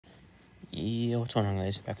Yo, what's going on,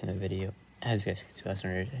 guys? Back in the video. As you guys can see last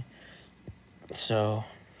night today. So,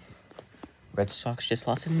 Red Sox just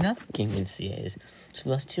lost another game against the A's. So,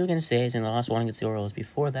 we lost 2 against the A's and lost 1 against the Orioles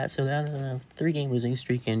before that. So, that 3-game losing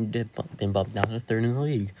streak and been bumped down to 3rd in the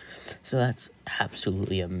league. So, that's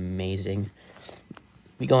absolutely amazing.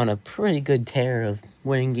 We go on a pretty good tear of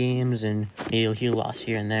winning games and a few losses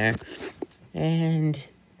here and there. And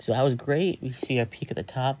so, that was great. We see a peak at the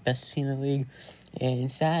top, best team in the league.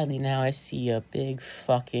 And sadly, now I see a big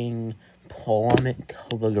fucking plummet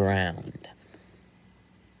to the ground.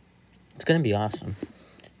 It's going to be awesome.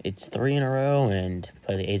 It's 3 in a row, and we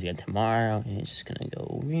play the A's again tomorrow, and it's just going to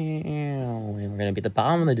go, and we're going to be at the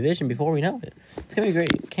bottom of the division before we know it. It's going to be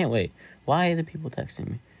great. Can't wait. Why are the people texting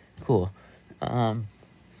me? Cool.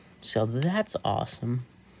 So that's awesome.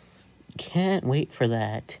 Can't wait for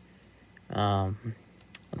that.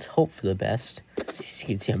 Let's hope for the best. As you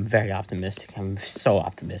can see, I'm very optimistic. I'm so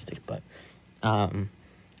optimistic, but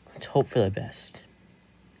let's hope for the best.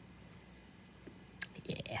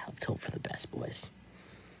 Yeah, let's hope for the best, boys.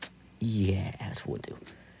 Yeah, that's what we'll do.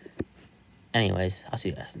 Anyways, I'll see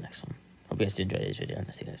you guys in the next one. Hope you guys did enjoy this video, and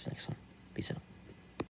I'll see you guys in the next one. Peace out.